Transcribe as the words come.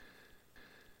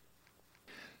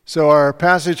So our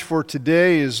passage for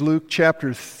today is Luke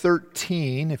chapter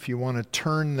 13, if you want to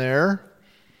turn there.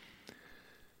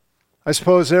 I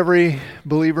suppose every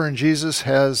believer in Jesus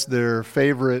has their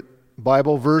favorite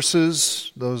Bible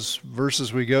verses, those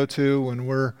verses we go to when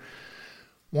we're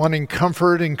wanting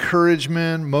comfort,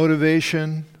 encouragement,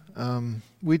 motivation.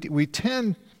 We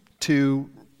tend to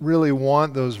really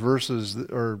want those verses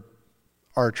or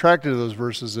are attracted to those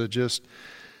verses that just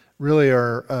really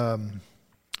are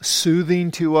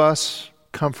soothing to us,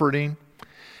 comforting.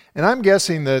 And I'm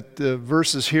guessing that the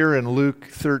verses here in Luke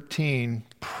 13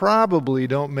 probably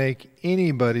don't make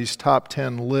anybody's top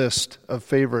 10 list of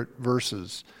favorite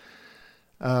verses.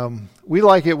 We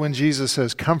like it when Jesus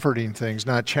says comforting things,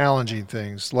 not challenging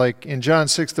things. Like in John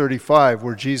 6:35,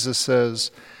 where Jesus says,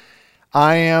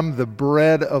 "I am the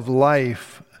bread of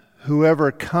life.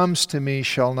 Whoever comes to me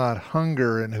shall not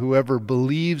hunger, and whoever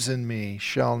believes in me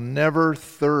shall never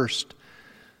thirst."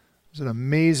 It's an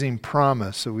amazing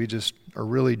promise that we just are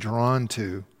really drawn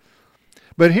to.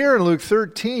 But here in Luke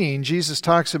 13, Jesus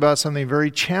talks about something very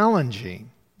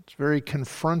challenging. It's very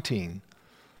confronting.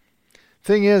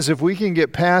 Thing is, if we can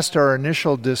get past our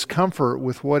initial discomfort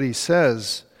with what he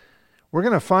says, we're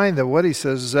going to find that what he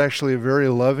says is actually a very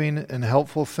loving and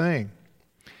helpful thing.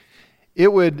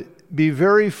 It would be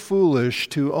very foolish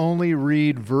to only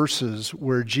read verses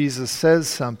where Jesus says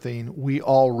something we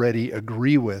already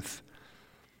agree with.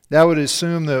 That would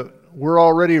assume that we're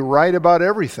already right about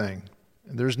everything.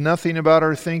 There's nothing about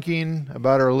our thinking,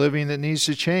 about our living that needs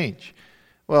to change.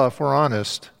 Well, if we're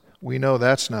honest, we know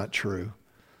that's not true.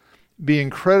 It'd be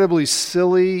incredibly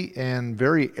silly and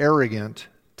very arrogant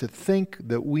to think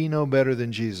that we know better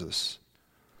than Jesus.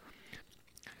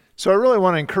 So I really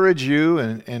want to encourage you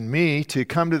and me to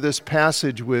come to this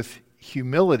passage with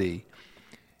humility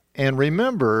and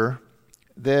remember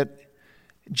that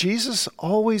Jesus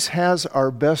always has our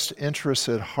best interests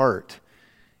at heart,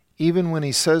 even when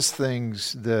he says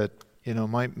things that,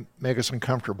 might make us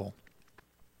uncomfortable.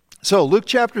 So, Luke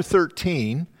chapter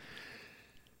 13,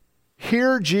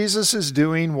 here Jesus is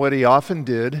doing what he often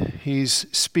did. He's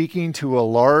speaking to a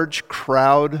large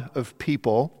crowd of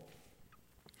people,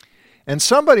 and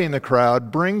somebody in the crowd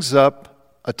brings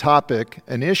up a topic,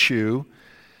 an issue,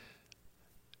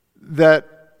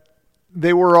 that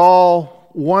they were all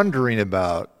wondering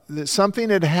about. That something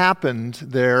had happened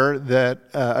there, that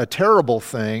a terrible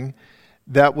thing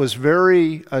that was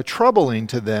very troubling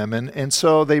to them. And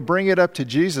so they bring it up to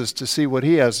Jesus to see what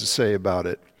he has to say about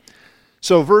it.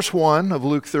 So verse 1 of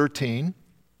Luke 13,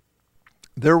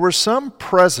 "There were some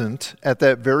present at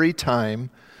that very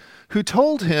time who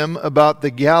told him about the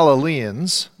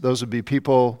Galileans," those would be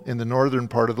people in the northern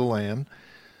part of the land,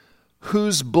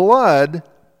 "whose blood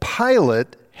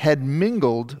Pilate had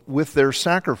mingled with their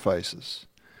sacrifices."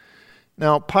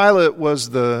 Now, Pilate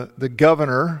was the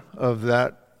governor of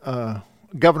that,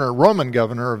 Roman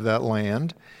governor of that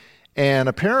land, and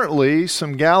apparently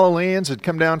some Galileans had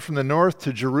come down from the north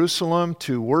to Jerusalem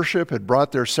to worship, had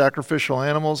brought their sacrificial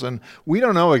animals, and we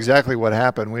don't know exactly what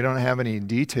happened. We don't have any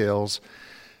details,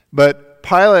 but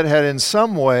Pilate had in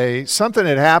some way, something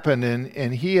had happened,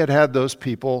 and he had those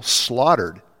people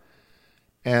slaughtered.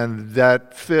 And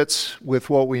that fits with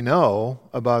what we know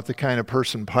about the kind of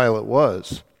person Pilate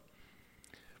was.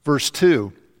 Verse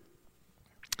 2,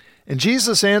 "And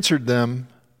Jesus answered them,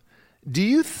 'Do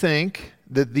you think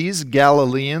that these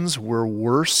Galileans were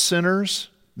worse sinners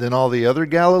than all the other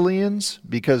Galileans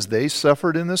because they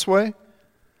suffered in this way?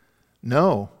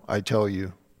 No, I tell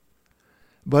you.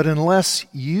 But unless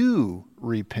you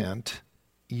repent,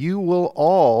 you will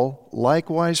all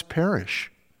likewise perish.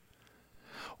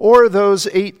 Or those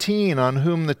 18 on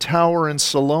whom the tower in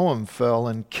Siloam fell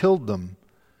and killed them.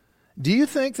 Do you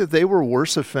think that they were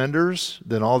worse offenders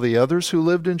than all the others who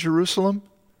lived in Jerusalem?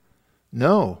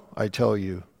 No, I tell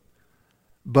you.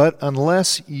 But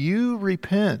unless you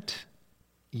repent,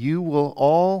 you will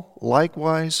all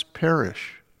likewise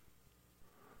perish.'"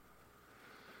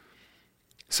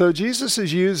 So Jesus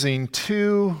is using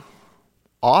two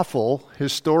awful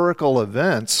historical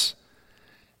events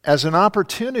as an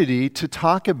opportunity to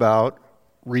talk about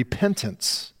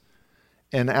repentance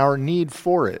and our need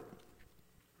for it.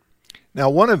 Now,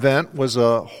 one event was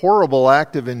a horrible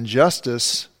act of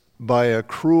injustice by a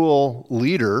cruel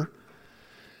leader.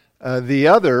 The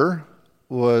other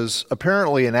was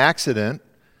apparently an accident.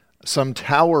 Some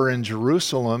tower in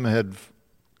Jerusalem had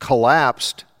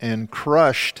collapsed and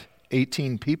crushed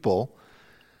 18 people.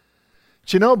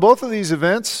 But both of these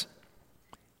events,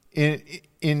 in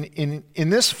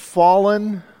this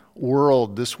fallen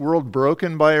world, this world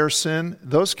broken by our sin,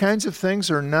 those kinds of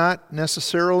things are not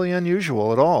necessarily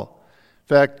unusual at all.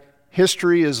 In fact,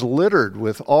 history is littered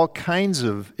with all kinds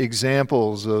of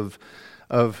examples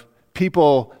of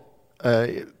people,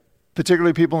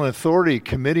 particularly people in authority,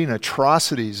 committing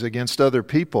atrocities against other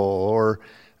people,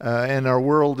 and our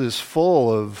world is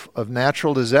full of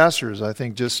natural disasters. I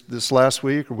think just this last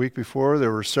week or week before,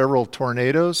 there were several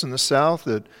tornadoes in the south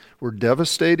that were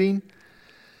devastating.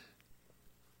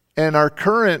 And our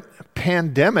current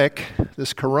pandemic,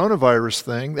 this coronavirus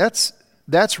thing,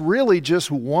 that's really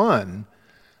just one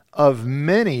of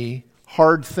many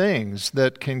hard things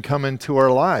that can come into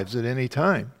our lives at any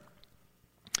time.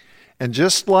 And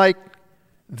just like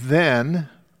then,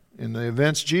 in the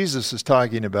events Jesus is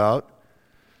talking about,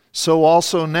 so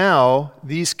also now,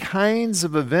 these kinds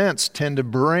of events tend to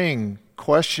bring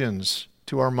questions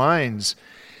to our minds,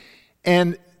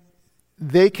 and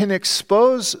they can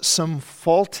expose some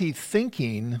faulty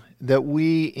thinking that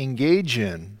we engage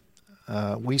in.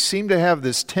 We seem to have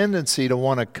this tendency to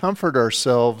want to comfort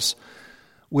ourselves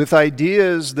with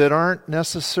ideas that aren't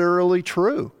necessarily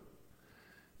true.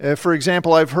 For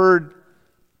example, I've heard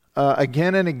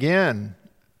again and again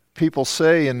people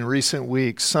say in recent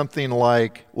weeks something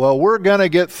like, well, we're going to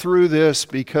get through this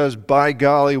because, by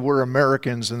golly, we're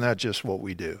Americans and that's just what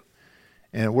we do.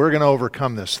 And we're going to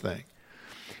overcome this thing.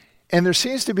 And there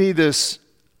seems to be this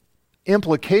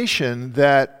implication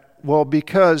that, well,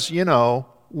 because,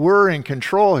 we're in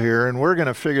control here and we're going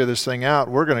to figure this thing out,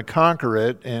 we're going to conquer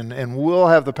it, and we'll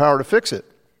have the power to fix it.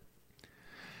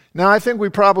 Now, I think we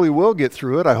probably will get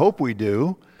through it. I hope we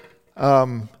do.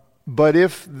 But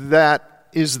if that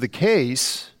is the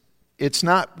case, it's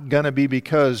not going to be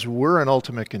because we're in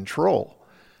ultimate control.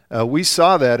 We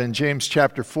saw that in James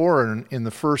chapter 4 in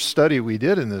the first study we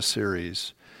did in this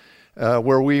series,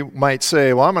 where we might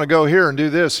say, well, I'm going to go here and do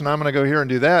this, and I'm going to go here and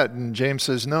do that. And James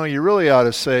says, no, you really ought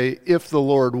to say, if the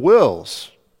Lord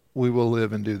wills, we will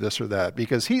live and do this or that,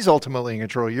 because he's ultimately in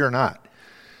control, you're not.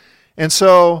 And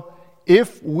so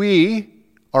if we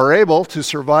are able to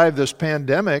survive this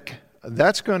pandemic,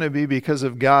 that's going to be because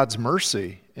of God's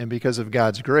mercy and because of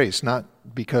God's grace, not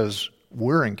because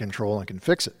we're in control and can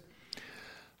fix it.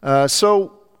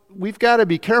 So we've got to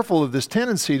be careful of this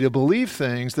tendency to believe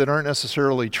things that aren't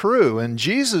necessarily true. And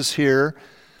Jesus here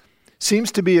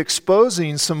seems to be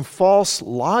exposing some false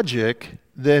logic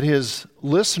that his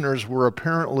listeners were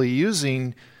apparently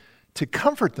using to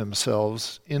comfort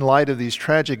themselves in light of these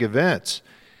tragic events.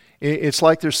 It's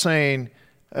like they're saying,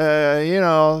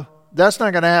 that's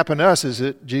not going to happen to us, is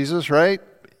it, Jesus, right?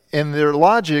 And their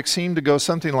logic seemed to go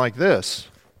something like this.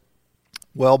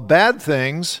 Well, bad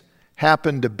things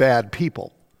happen to bad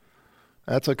people.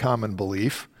 That's a common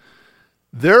belief.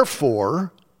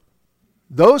 Therefore,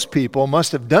 those people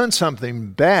must have done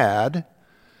something bad,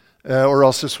 or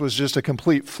else this was just a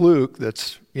complete fluke.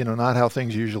 That's, not how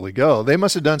things usually go. They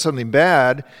must have done something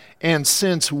bad, and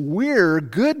since we're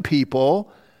good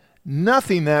people,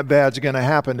 nothing that bad's going to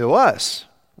happen to us.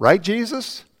 Right,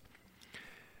 Jesus?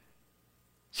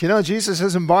 Jesus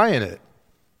isn't buying it.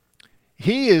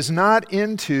 He is not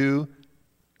into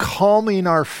calming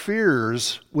our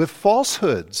fears with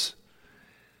falsehoods.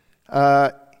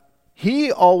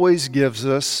 He always gives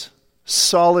us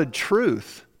solid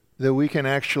truth that we can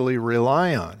actually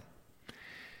rely on.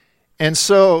 And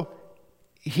so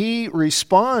he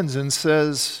responds and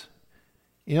says,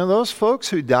 those folks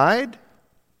who died,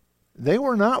 they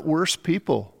were not worse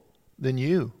people than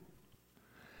you.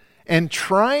 And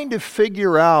trying to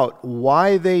figure out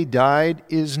why they died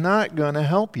is not going to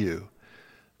help you.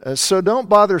 So don't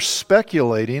bother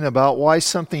speculating about why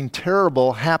something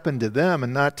terrible happened to them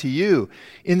and not to you.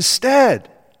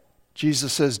 Instead,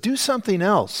 Jesus says, do something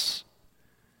else.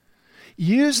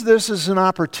 Use this as an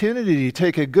opportunity to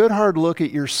take a good hard look at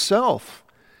yourself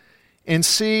and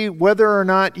see whether or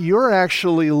not you're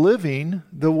actually living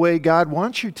the way God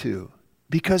wants you to.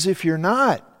 Because if you're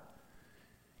not,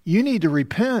 you need to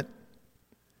repent.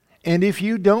 And if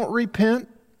you don't repent,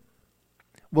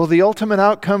 well, the ultimate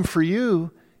outcome for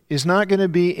you is not going to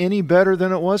be any better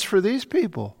than it was for these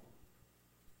people.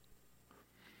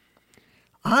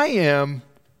 I am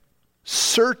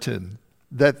certain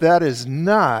that that is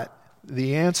not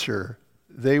the answer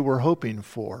they were hoping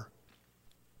for.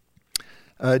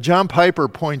 John Piper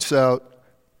points out,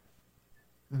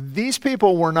 these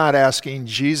people were not asking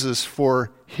Jesus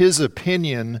for his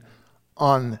opinion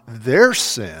on their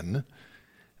sin.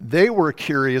 They were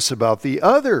curious about the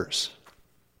others.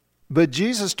 But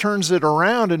Jesus turns it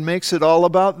around and makes it all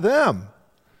about them.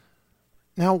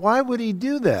 Now, why would he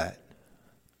do that?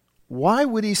 Why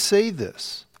would he say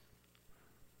this?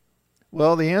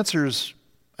 Well, the answer is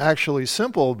actually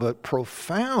simple but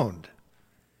profound.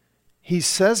 He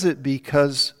says it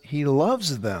because he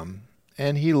loves them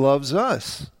and he loves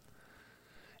us.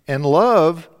 And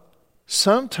love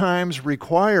sometimes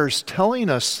requires telling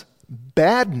us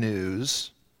bad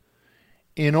news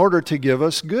in order to give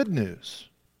us good news.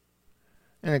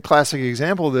 And a classic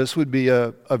example of this would be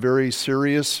a very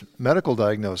serious medical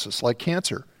diagnosis like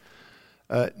cancer.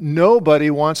 Nobody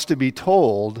wants to be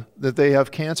told that they have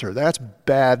cancer. That's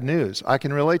bad news. I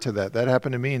can relate to that. That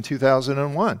happened to me in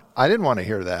 2001. I didn't want to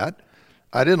hear that.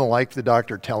 I didn't like the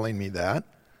doctor telling me that.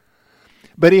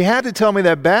 But he had to tell me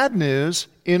that bad news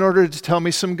in order to tell me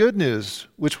some good news,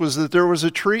 which was that there was a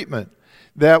treatment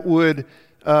that would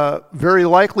very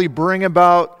likely bring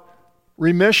about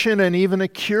remission and even a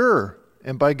cure.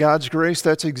 And by God's grace,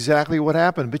 that's exactly what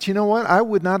happened. But you know what? I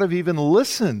would not have even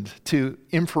listened to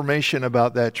information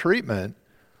about that treatment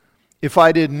if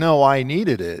I didn't know I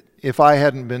needed it, if I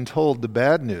hadn't been told the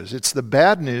bad news. It's the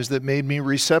bad news that made me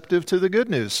receptive to the good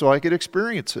news so I could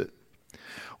experience it.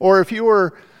 Or if you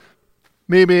were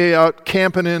maybe out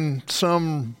camping in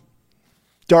some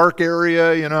dark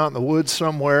area, out in the woods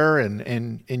somewhere,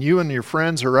 and you and your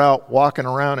friends are out walking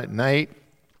around at night,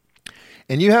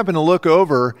 and you happen to look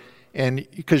over, and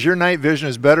because your night vision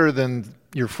is better than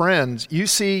your friends, you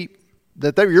see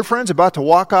that your friend's about to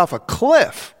walk off a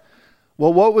cliff.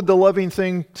 Well, what would the loving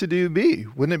thing to do be?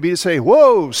 Wouldn't it be to say,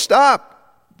 "Whoa,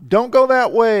 stop, don't go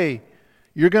that way.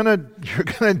 You're gonna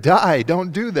die,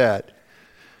 don't do that."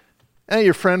 And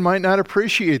your friend might not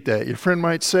appreciate that. Your friend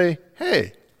might say,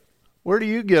 "Hey, where do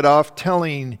you get off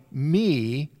telling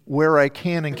me where I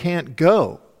can and can't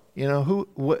go?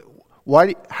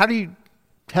 How do you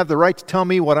have the right to tell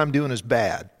me what I'm doing is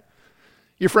bad?"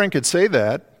 Your friend could say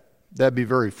that. That'd be a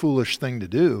very foolish thing to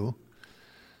do.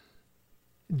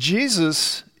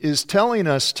 Jesus is telling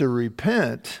us to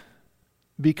repent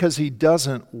because he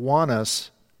doesn't want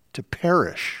us to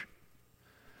perish.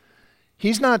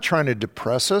 He's not trying to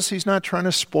depress us. He's not trying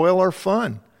to spoil our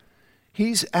fun.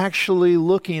 He's actually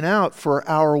looking out for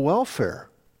our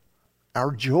welfare, our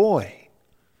joy.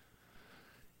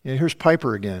 Here's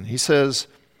Piper again. He says,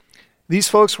 "These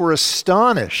folks were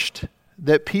astonished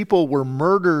that people were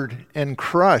murdered and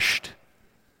crushed.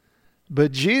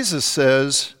 But Jesus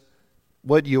says,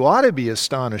 what you ought to be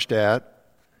astonished at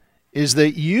is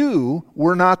that you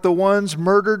were not the ones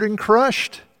murdered and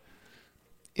crushed.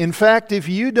 In fact, if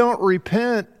you don't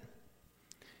repent,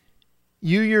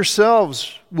 you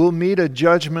yourselves will meet a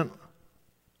judgment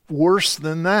worse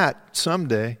than that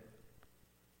someday."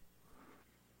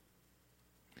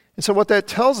 And so what that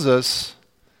tells us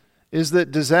is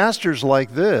that disasters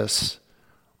like this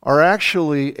are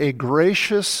actually a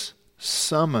gracious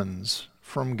summons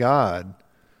from God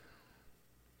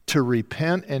to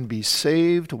repent and be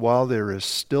saved while there is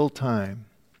still time.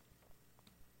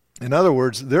 In other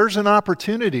words, there's an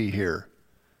opportunity here.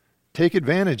 Take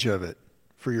advantage of it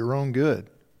for your own good.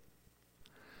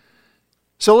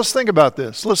 So let's think about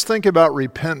this. Let's think about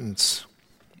repentance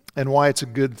and why it's a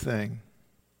good thing.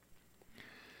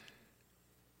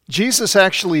 Jesus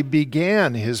actually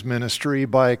began his ministry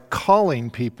by calling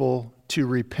people to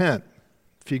repent.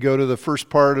 If you go to the first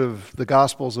part of the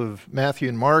Gospels of Matthew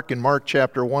and Mark, in Mark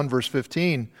chapter 1, verse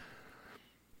 15,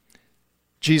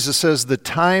 Jesus says, "The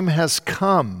time has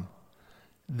come.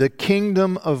 The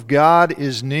kingdom of God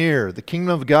is near." The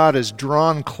kingdom of God is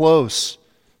drawn close.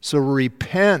 So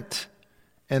repent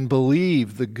and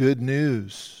believe the good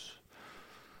news.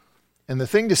 And the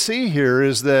thing to see here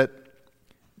is that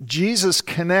Jesus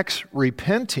connects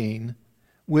repenting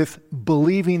with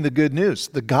believing the good news,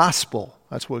 the gospel.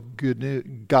 That's what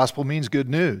gospel means, good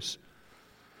news.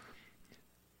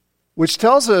 Which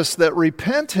tells us that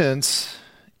repentance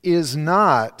is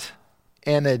not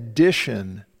an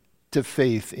addition to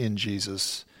faith in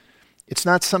Jesus. It's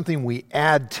not something we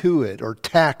add to it or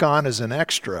tack on as an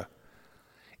extra.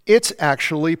 It's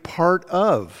actually part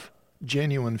of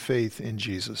genuine faith in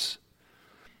Jesus.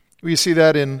 We see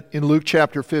that in Luke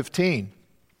chapter 15.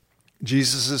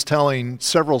 Jesus is telling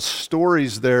several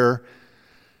stories there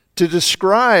to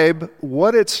describe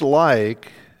what it's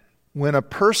like when a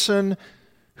person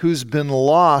who's been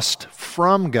lost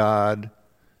from God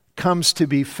comes to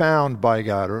be found by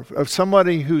God, or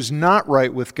somebody who's not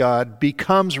right with God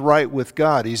becomes right with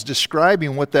God. He's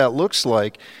describing what that looks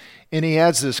like, and he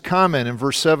adds this comment in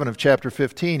verse 7 of chapter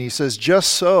 15. He says,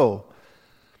 "Just so,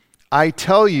 I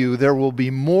tell you, there will be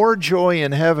more joy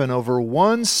in heaven over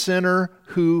one sinner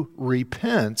who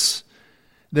repents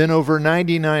than over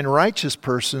 99 righteous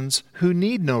persons who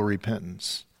need no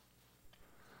repentance."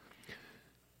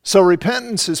 So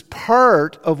repentance is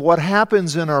part of what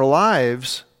happens in our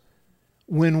lives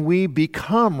when we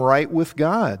become right with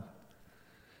God.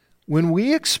 When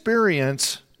we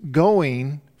experience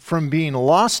going from being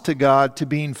lost to God to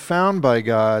being found by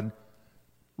God,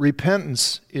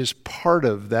 repentance is part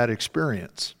of that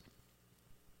experience.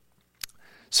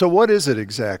 So what is it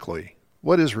exactly?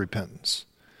 What is repentance?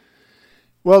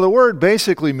 Well, the word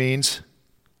basically means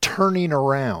turning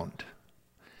around.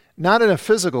 Not in a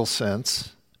physical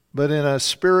sense, but in a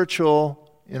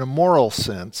spiritual, in a moral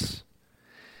sense.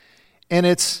 And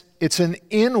it's an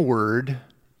inward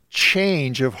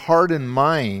change of heart and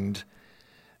mind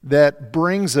that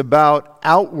brings about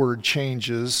outward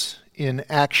changes in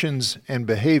actions and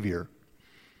behavior.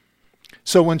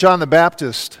 So when John the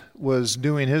Baptist was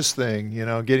doing his thing,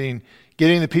 getting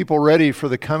the people ready for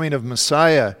the coming of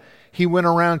Messiah, he went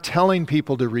around telling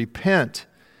people to repent.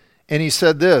 And he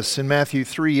said this in Matthew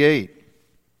 3:8.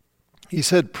 He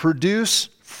said, "Produce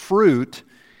fruit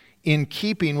in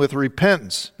keeping with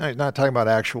repentance." Now, he's not talking about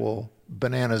actual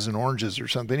bananas and oranges or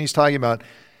something. He's talking about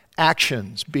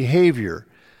actions, behavior.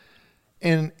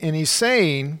 And he's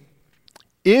saying,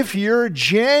 if you're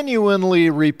genuinely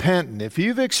repentant, if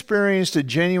you've experienced a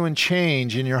genuine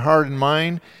change in your heart and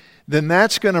mind, then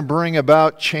that's going to bring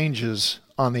about changes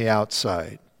on the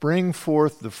outside. Bring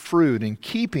forth the fruit in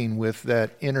keeping with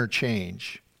that inner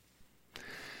change.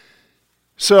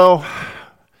 So,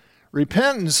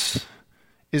 repentance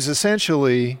is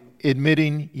essentially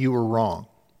admitting you were wrong.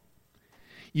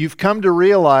 You've come to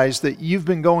realize that you've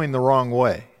been going the wrong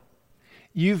way.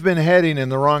 You've been heading in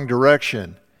the wrong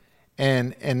direction.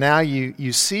 And now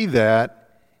you see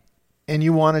that and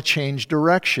you want to change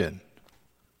direction.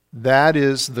 That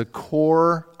is the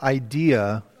core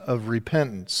idea of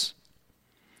repentance.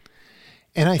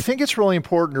 And I think it's really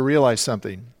important to realize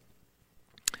something.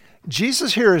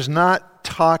 Jesus here is not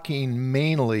talking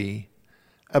mainly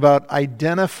about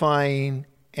identifying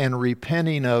and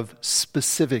repenting of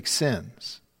specific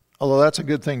sins, although that's a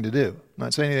good thing to do. I'm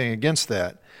not saying anything against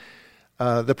that.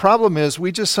 The problem is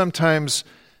we just sometimes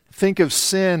think of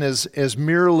sin as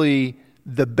merely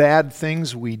the bad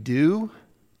things we do,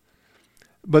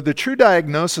 but the true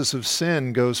diagnosis of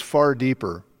sin goes far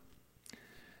deeper.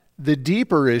 The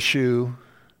deeper issue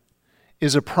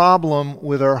is a problem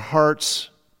with our hearts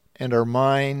and our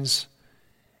minds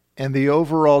and the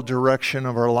overall direction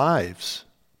of our lives.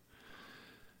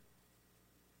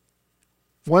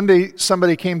 One day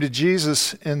somebody came to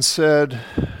Jesus and said,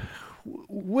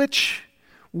 which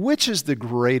is the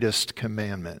greatest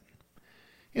commandment?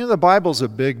 The Bible's a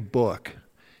big book,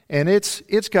 and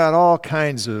it's got all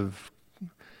kinds of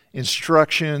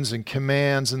instructions and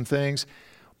commands and things.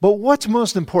 But what's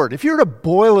most important? If you were to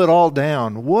boil it all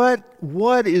down, what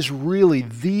is really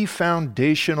the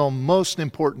foundational, most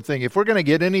important thing? If we're going to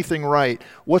get anything right,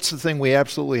 what's the thing we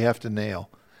absolutely have to nail?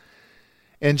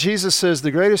 And Jesus says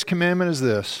the greatest commandment is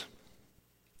this: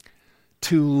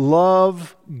 to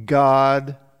love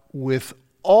God with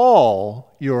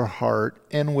all your heart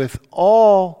and with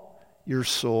all your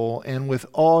soul and with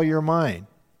all your mind.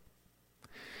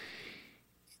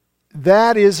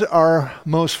 That is our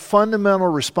most fundamental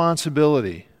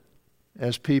responsibility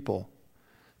as people,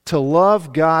 to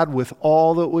love God with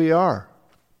all that we are.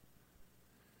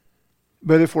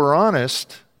 But if we're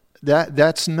honest,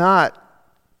 that's not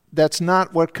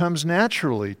what comes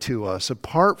naturally to us.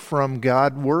 Apart from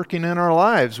God working in our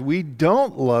lives, we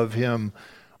don't love Him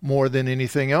more than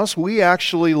anything else. We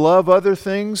actually love other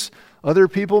things, other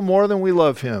people more than we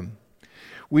love Him.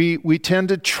 We tend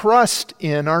to trust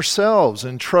in ourselves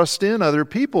and trust in other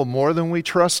people more than we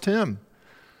trust Him.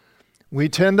 We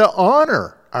tend to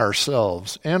honor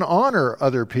ourselves and honor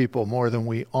other people more than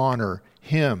we honor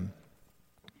Him.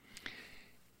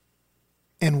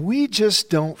 And we just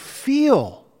don't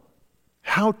feel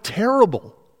how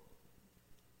terrible,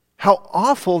 how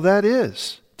awful that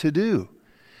is to do.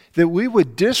 That we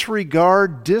would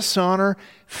disregard, dishonor,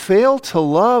 fail to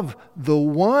love the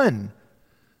one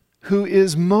who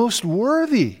is most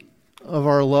worthy of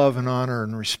our love and honor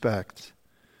and respect.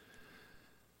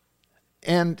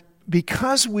 And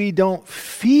because we don't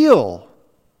feel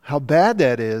how bad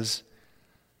that is,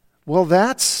 well,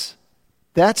 that's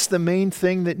the main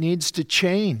thing that needs to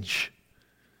change.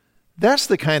 That's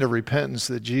the kind of repentance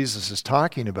that Jesus is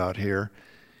talking about here.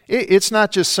 It's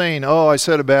not just saying, oh, I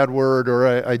said a bad word or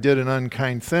I did an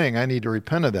unkind thing. I need to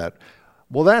repent of that.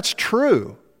 Well, that's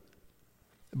true.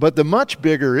 But the much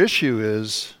bigger issue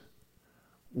is,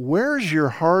 where's your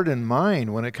heart and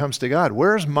mind when it comes to God?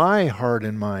 Where's my heart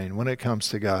and mind when it comes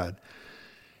to God?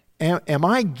 Am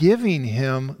I giving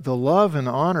Him the love and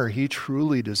honor He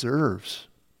truly deserves?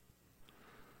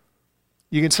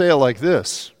 You can say it like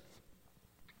this: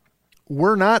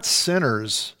 we're not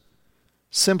sinners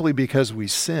simply because we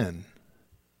sin.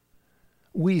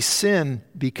 We sin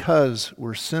because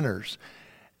we're sinners.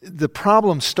 the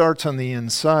problem starts on the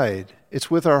inside. It's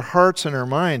with our hearts and our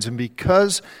minds. And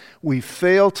because we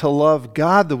fail to love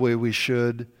God the way we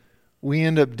should, we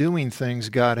end up doing things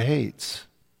God hates.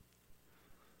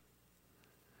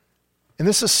 And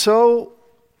this is so,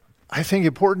 I think,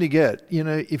 important to get.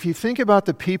 If you think about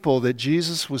the people that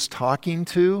Jesus was talking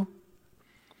to,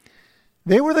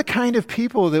 they were the kind of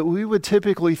people that we would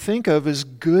typically think of as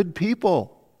good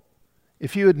people.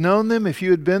 If you had known them, if you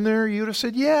had been there, you would have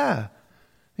said, yeah,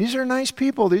 these are nice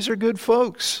people. These are good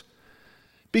folks.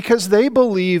 Because they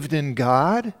believed in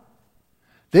God.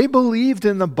 They believed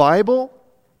in the Bible.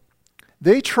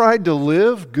 They tried to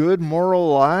live good moral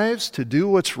lives, to do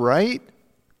what's right.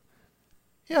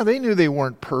 Yeah, they knew they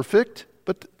weren't perfect,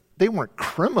 but they weren't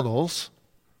criminals.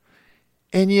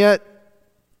 And yet,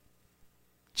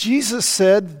 Jesus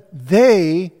said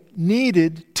they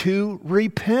needed to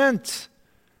repent.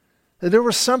 That there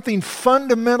was something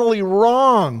fundamentally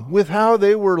wrong with how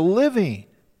they were living.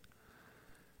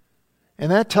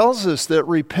 And that tells us that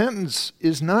repentance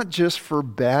is not just for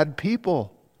bad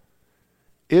people.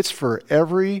 It's for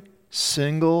every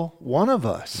single one of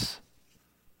us.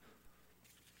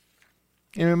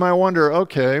 And you might wonder,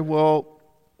 okay, well,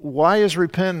 why is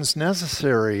repentance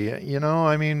necessary?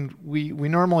 We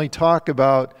normally talk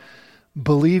about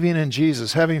believing in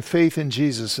Jesus, having faith in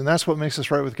Jesus, and that's what makes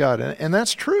us right with God. And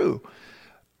that's true.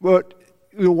 But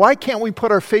why can't we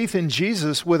put our faith in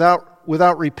Jesus without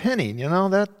repenting?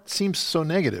 That seems so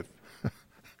negative.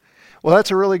 Well,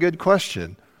 that's a really good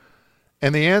question.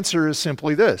 And the answer is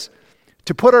simply this.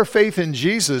 To put our faith in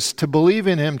Jesus, to believe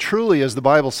in Him truly, as the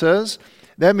Bible says,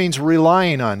 that means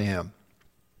relying on Him,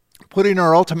 putting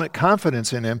our ultimate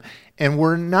confidence in Him, and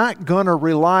we're not going to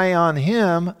rely on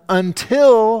Him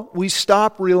until we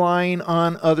stop relying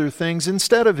on other things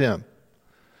instead of Him.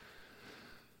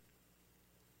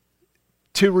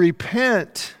 To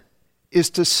repent is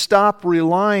to stop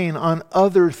relying on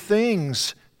other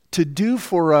things to do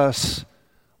for us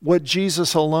what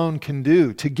Jesus alone can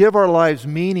do, to give our lives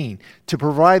meaning, to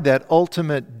provide that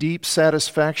ultimate deep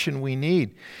satisfaction we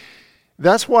need.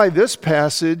 That's why this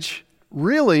passage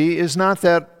really is not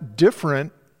that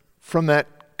different from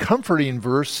that comforting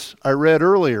verse I read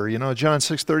earlier, John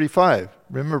 6:35.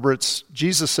 Remember,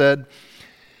 Jesus said,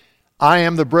 I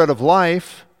am the bread of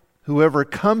life. Whoever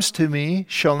comes to me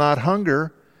shall not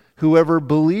hunger. Whoever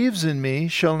believes in me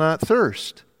shall not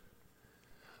thirst.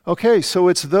 Okay, so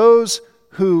it's those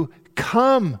who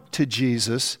come to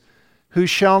Jesus who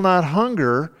shall not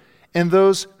hunger, and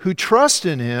those who trust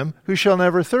in Him who shall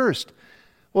never thirst.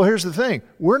 Well, here's the thing.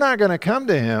 We're not going to come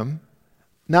to Him,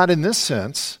 not in this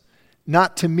sense,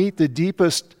 not to meet the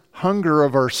deepest hunger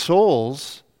of our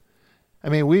souls.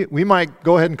 We might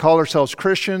go ahead and call ourselves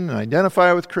Christian and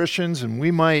identify with Christians, and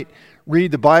we might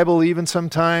read the Bible even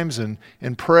sometimes and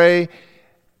pray,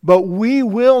 but we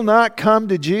will not come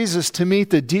to Jesus to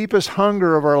meet the deepest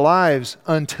hunger of our lives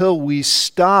until we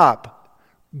stop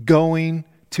going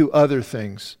to other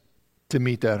things to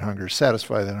meet that hunger,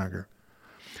 satisfy that hunger.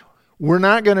 We're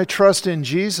not going to trust in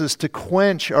Jesus to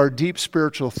quench our deep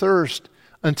spiritual thirst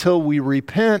until we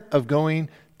repent of going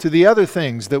to the other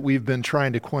things that we've been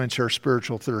trying to quench our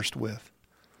spiritual thirst with.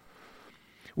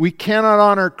 We cannot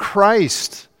honor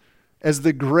Christ as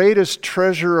the greatest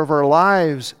treasure of our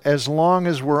lives as long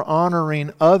as we're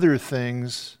honoring other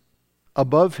things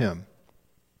above Him.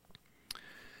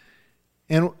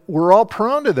 And we're all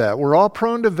prone to that. We're all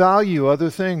prone to value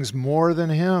other things more than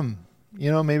Him.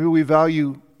 Maybe we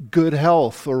value good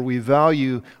health, or we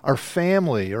value our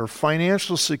family, or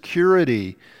financial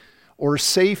security, or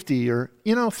safety, or,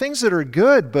 things that are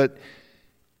good. But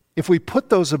if we put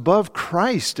those above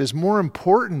Christ as more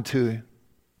important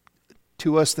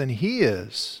to us than He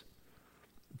is,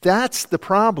 that's the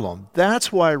problem.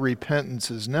 That's why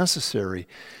repentance is necessary.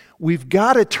 We've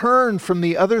got to turn from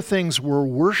the other things we're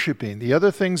worshiping, the other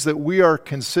things that we are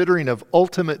considering of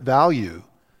ultimate value,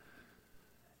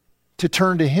 to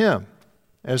turn to Him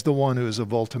as the one who is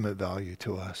of ultimate value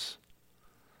to us.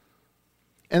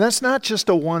 And that's not just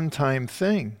a one-time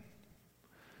thing.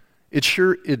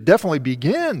 It definitely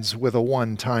begins with a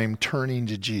one-time turning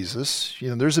to Jesus.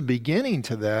 There's a beginning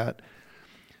to that.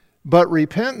 But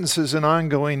repentance is an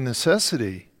ongoing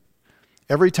necessity.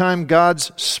 Every time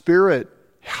God's Spirit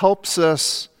helps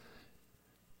us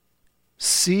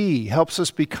see, helps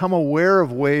us become aware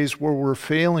of ways where we're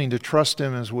failing to trust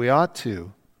Him as we ought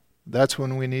to, that's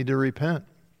when we need to repent.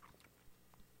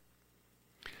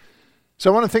 So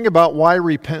I want to think about why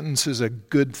repentance is a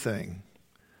good thing.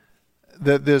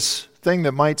 That this thing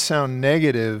that might sound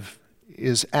negative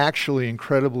is actually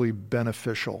incredibly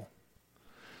beneficial.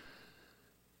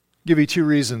 I'll give you two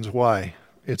reasons why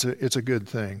it's a good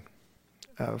thing.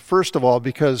 First of all,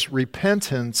 because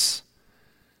repentance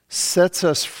sets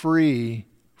us free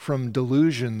from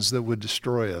delusions that would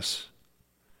destroy us.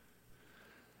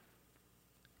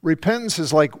 Repentance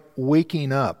is like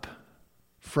waking up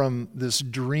from this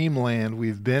dreamland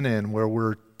we've been in where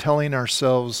we're telling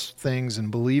ourselves things and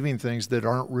believing things that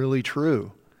aren't really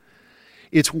true.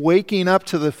 It's waking up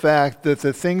to the fact that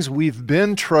the things we've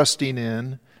been trusting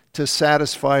in to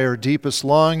satisfy our deepest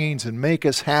longings and make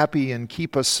us happy and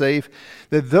keep us safe,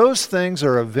 that those things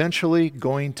are eventually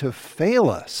going to fail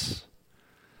us.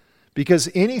 Because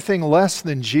anything less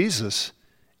than Jesus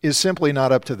is simply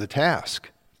not up to the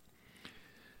task.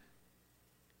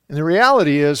 And the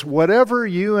reality is, whatever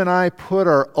you and I put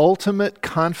our ultimate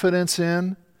confidence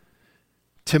in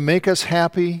to make us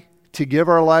happy, to give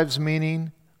our lives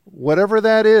meaning, whatever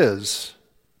that is,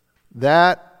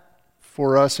 that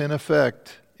for us in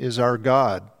effect is our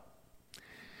God.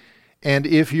 And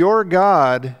if your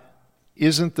God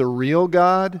isn't the real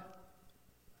God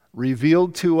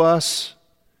revealed to us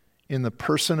in the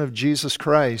person of Jesus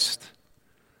Christ,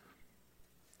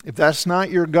 if that's not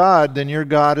your God, then your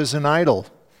God is an idol.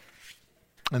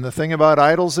 And the thing about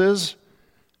idols is,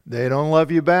 they don't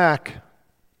love you back.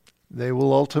 They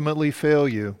will ultimately fail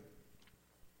you.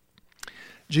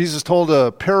 Jesus told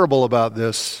a parable about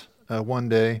this one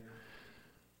day.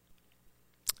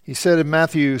 He said in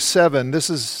Matthew 7, this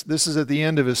is at the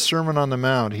end of his Sermon on the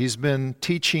Mount. He's been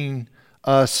teaching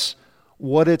us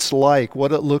what it's like,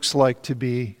 what it looks like to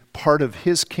be part of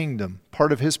his kingdom,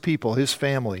 part of his people, his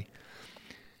family.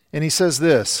 And he says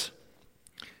this,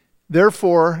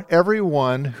 "Therefore,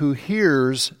 everyone who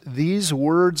hears these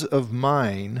words of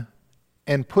mine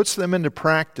and puts them into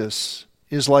practice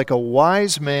is like a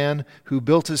wise man who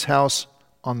built his house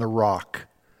on the rock.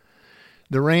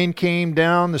 The rain came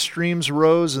down, the streams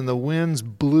rose, and the winds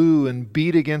blew and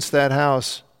beat against that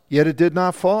house, yet it did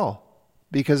not fall,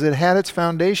 because it had its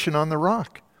foundation on the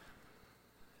rock.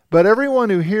 But everyone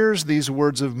who hears these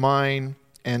words of mine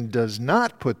and does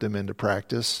not put them into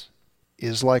practice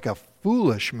is like a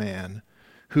foolish man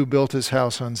who built his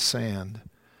house on sand.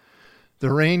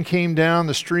 The rain came down,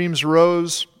 the streams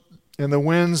rose, and the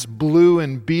winds blew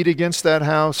and beat against that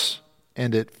house,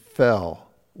 and it fell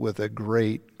with a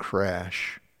great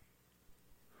crash."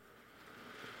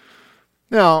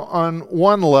 Now, on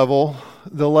one level,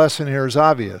 the lesson here is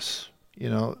obvious.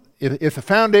 If the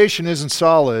foundation isn't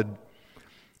solid,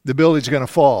 the building's going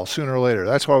to fall sooner or later.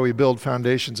 That's why we build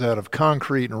foundations out of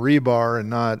concrete and rebar and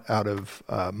not out of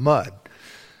mud.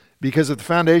 Because if the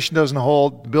foundation doesn't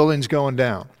hold, the building's going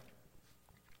down.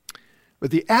 But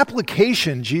the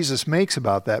application Jesus makes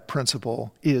about that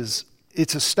principle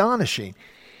it's astonishing.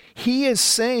 He is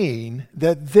saying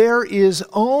that there is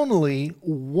only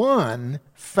one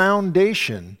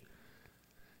foundation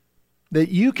that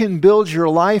you can build your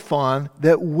life on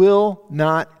that will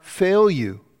not fail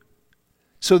you,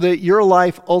 so that your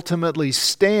life ultimately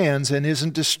stands and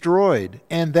isn't destroyed.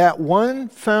 And that one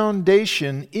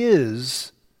foundation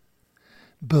is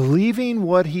believing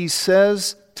what he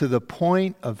says to the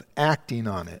point of acting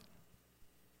on it.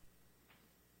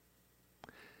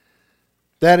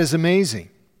 That is amazing.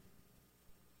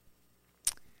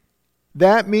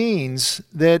 That means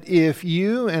that if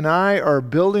you and I are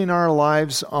building our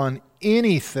lives on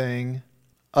anything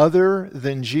other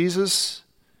than Jesus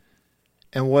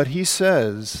and what he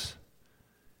says,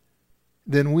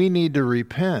 then we need to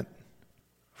repent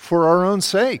for our own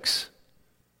sakes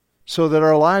so that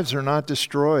our lives are not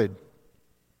destroyed.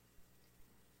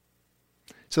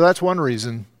 So that's one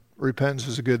reason repentance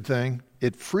is a good thing.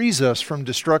 It frees us from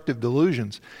destructive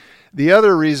delusions. The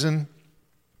other reason,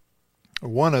 or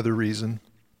one other reason,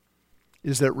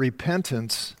 is that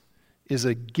repentance is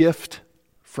a gift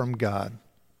from God.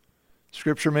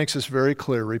 Scripture makes this very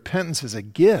clear. Repentance is a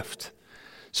gift.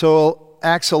 So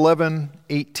Acts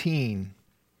 11:18.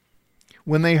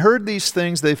 When they heard these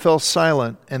things, they fell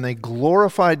silent, and they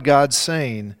glorified God,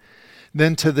 saying,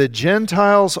 "Then to the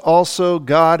Gentiles also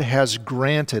God has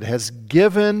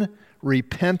given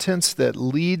repentance that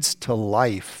leads to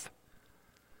life."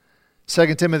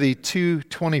 2 Timothy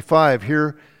 2:25,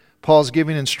 here Paul's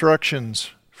giving instructions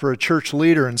for a church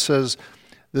leader and says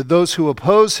that those who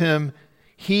oppose him,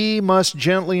 he must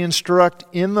gently instruct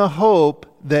in the hope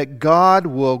that God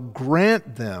will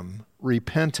grant them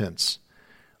repentance,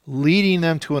 leading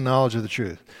them to a knowledge of the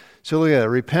truth. So look at that.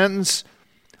 Repentance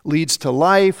leads to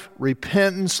life.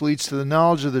 Repentance leads to the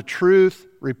knowledge of the truth.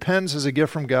 Repentance is a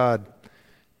gift from God,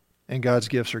 and God's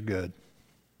gifts are good.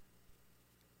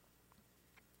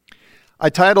 I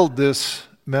titled this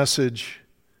message,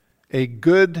 "A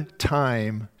Good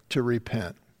Time to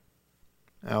Repent."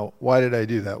 Now, why did I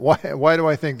do that? Why do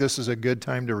I think this is a good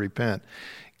time to repent?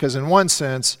 Because in one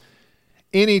sense,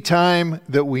 any time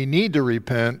that we need to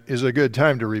repent is a good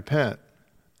time to repent.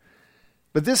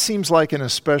 But this seems like an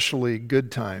especially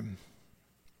good time.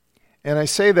 And I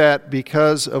say that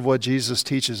because of what Jesus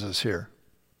teaches us here.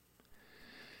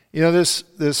 You know, this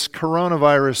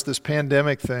coronavirus, this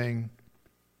pandemic thing,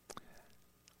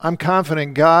 I'm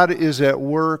confident God is at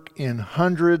work in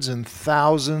hundreds and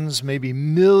thousands, maybe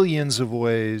millions of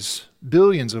ways,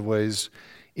 billions of ways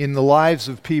in the lives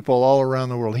of people all around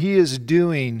the world. He is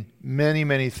doing many,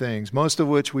 many things, most of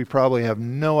which we probably have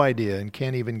no idea and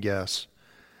can't even guess.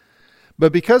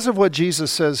 But because of what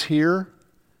Jesus says here,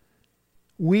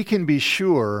 we can be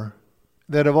sure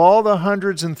that of all the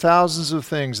hundreds and thousands of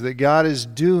things that God is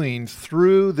doing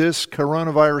through this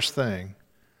coronavirus thing,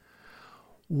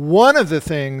 one of the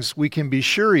things we can be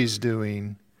sure He's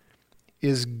doing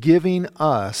is giving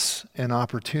us an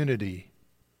opportunity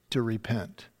to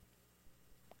repent,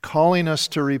 calling us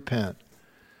to repent.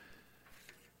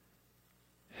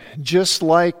 Just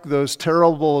like those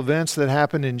terrible events that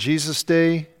happened in Jesus'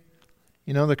 day,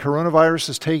 you know, the coronavirus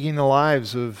is taking the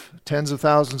lives of tens of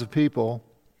thousands of people,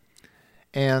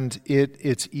 and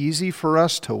it's easy for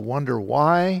us to wonder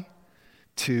why,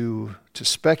 to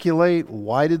speculate,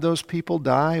 why did those people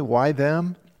die? Why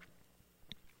them?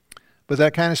 But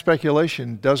that kind of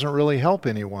speculation doesn't really help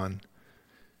anyone.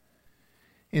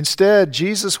 Instead,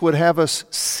 Jesus would have us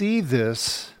see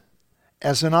this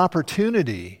as an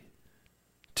opportunity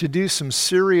to do some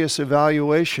serious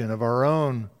evaluation of our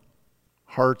own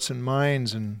hearts and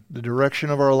minds and the direction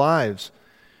of our lives.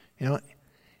 You know,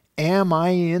 am I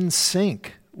in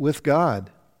sync with God?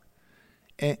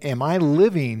 Am I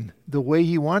living the way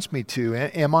He wants me to?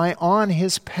 Am I on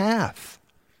His path?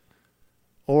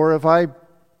 Or have I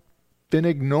been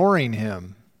ignoring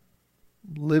Him,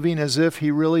 living as if He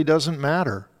really doesn't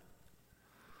matter?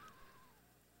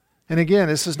 And again,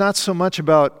 this is not so much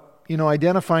about, you know,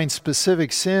 identifying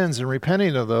specific sins and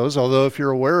repenting of those, although if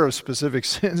you're aware of specific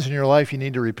sins in your life you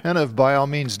need to repent of, by all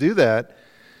means do that.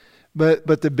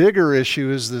 But the bigger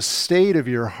issue is the state of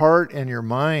your heart and your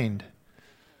mind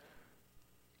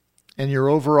and your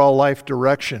overall life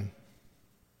direction.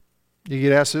 You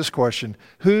get asked this question: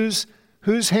 whose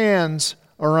hands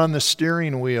are on the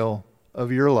steering wheel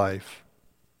of your life?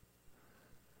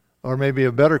 Or maybe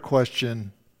a better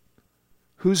question: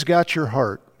 who's got your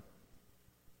heart?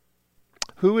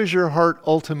 Who is your heart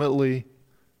ultimately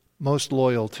most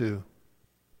loyal to?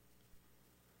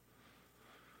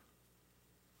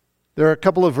 There are a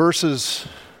couple of verses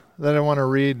that I want to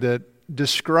read that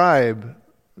describe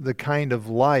the kind of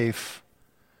life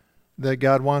that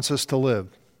God wants us to live.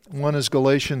 One is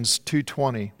Galatians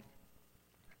 2:20.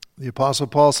 The Apostle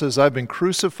Paul says, "I've been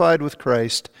crucified with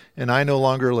Christ, and I no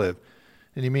longer live."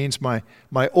 And he means my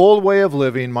old way of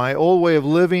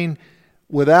living,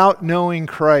 without knowing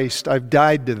Christ, I've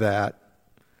died to that.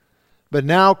 But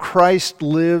now Christ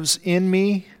lives in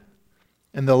me,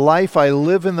 and the life I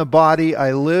live in the body,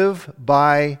 I live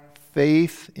by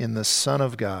faith in the Son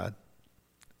of God.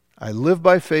 I live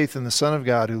by faith in the Son of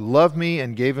God who loved me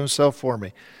and gave Himself for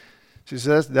me. She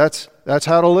says that's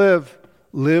how to live.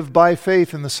 Live by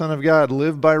faith in the Son of God.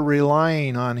 Live by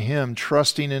relying on Him,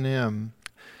 trusting in Him.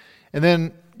 And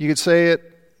then you could say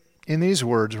it in these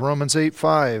words, Romans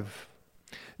 8:5.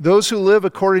 Those who live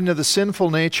according to the sinful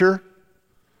nature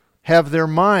have their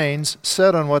minds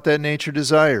set on what that nature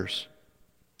desires.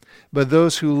 But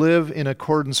those who live in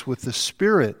accordance with the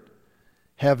Spirit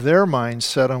have their minds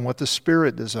set on what the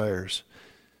Spirit desires.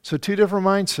 So two different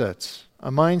mindsets. A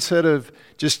mindset of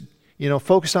just,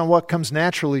 focused on what comes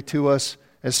naturally to us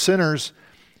as sinners.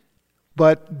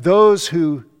 But those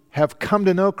who have come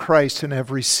to know Christ and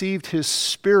have received His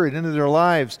Spirit into their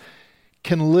lives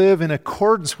can live in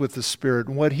accordance with the Spirit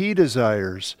and what He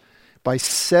desires by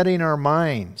setting our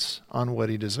minds on what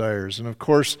He desires. And of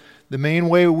course, the main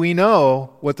way we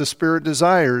know what the Spirit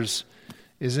desires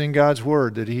is in God's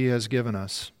Word that He has given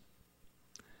us.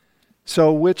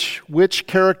 So which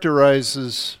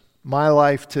characterizes my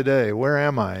life today? Where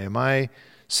am I? Am I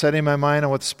setting my mind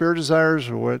on what the Spirit desires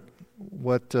or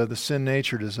what the sin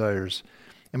nature desires?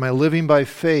 Am I living by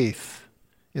faith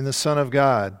in the Son of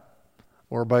God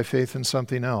or by faith in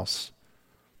something else?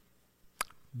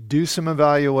 Do some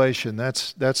evaluation.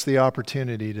 That's the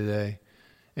opportunity today.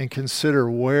 And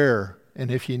consider where and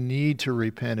if you need to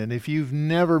repent. And if you've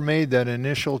never made that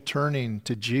initial turning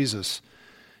to Jesus,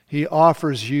 He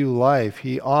offers you life.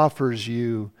 He offers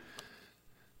you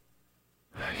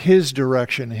His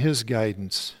direction, His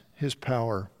guidance, His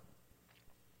power.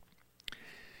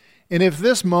 And if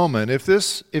this moment, if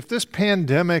this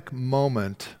pandemic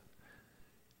moment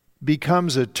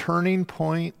becomes a turning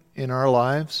point in our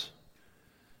lives,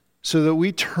 so that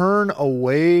we turn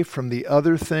away from the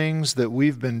other things that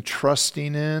we've been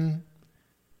trusting in,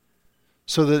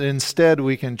 so that instead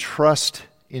we can trust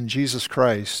in Jesus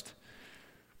Christ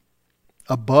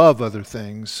above other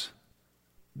things,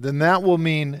 then that will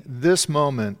mean this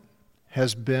moment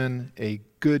has been a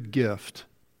good gift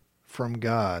from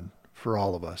God for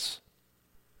all of us.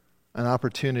 An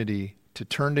opportunity to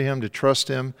turn to Him, to trust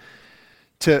Him,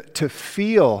 to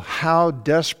feel how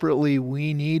desperately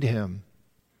we need Him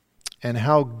and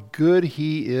how good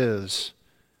He is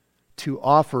to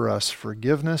offer us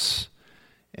forgiveness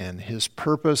and His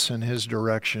purpose and His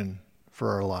direction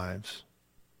for our lives.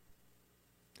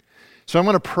 So I'm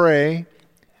going to pray,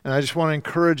 and I just want to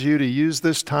encourage you to use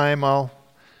this time. I'll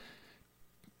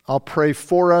pray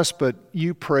for us, but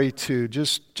you pray too.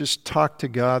 Just talk to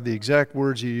God. The exact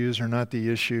words you use are not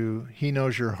the issue. He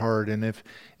knows your heart, and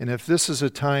if this is a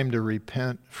time to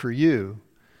repent for you,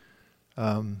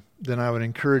 then I would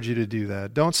encourage you to do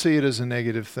that. Don't see it as a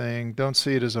negative thing. Don't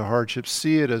see it as a hardship.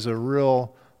 See it as a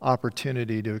real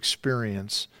opportunity to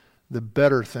experience the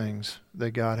better things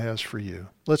that God has for you.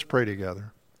 Let's pray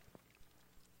together.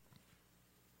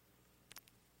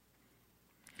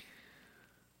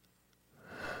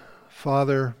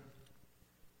 Father,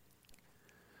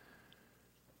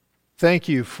 thank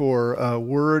you for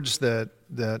words that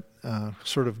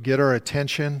sort of get our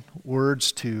attention,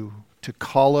 words to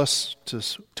call us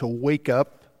to wake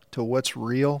up to what's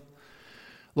real.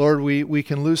 Lord, we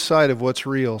can lose sight of what's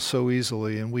real so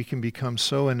easily, and we can become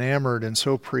so enamored and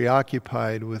so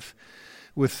preoccupied with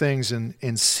things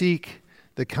and seek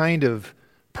the kind of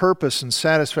purpose and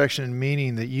satisfaction and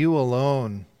meaning that you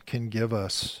alone can give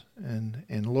us.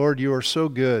 And Lord, you are so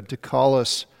good to call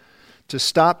us to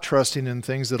stop trusting in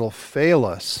things that'll fail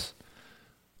us,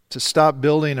 to stop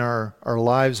building our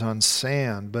lives on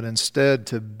sand, but instead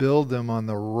to build them on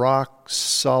the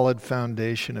rock-solid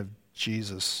foundation of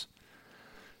Jesus.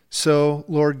 So,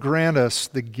 Lord, grant us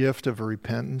the gift of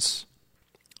repentance,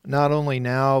 not only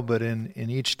now, but in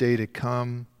each day to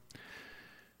come.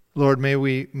 Lord, may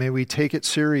we take it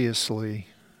seriously.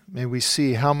 May we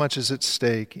see how much is at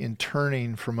stake in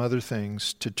turning from other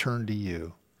things to turn to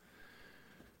you.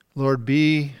 Lord,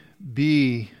 be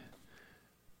the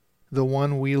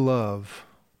one we love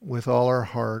with all our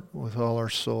heart, with all our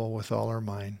soul, with all our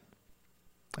mind.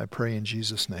 I pray in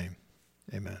Jesus' name.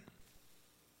 Amen.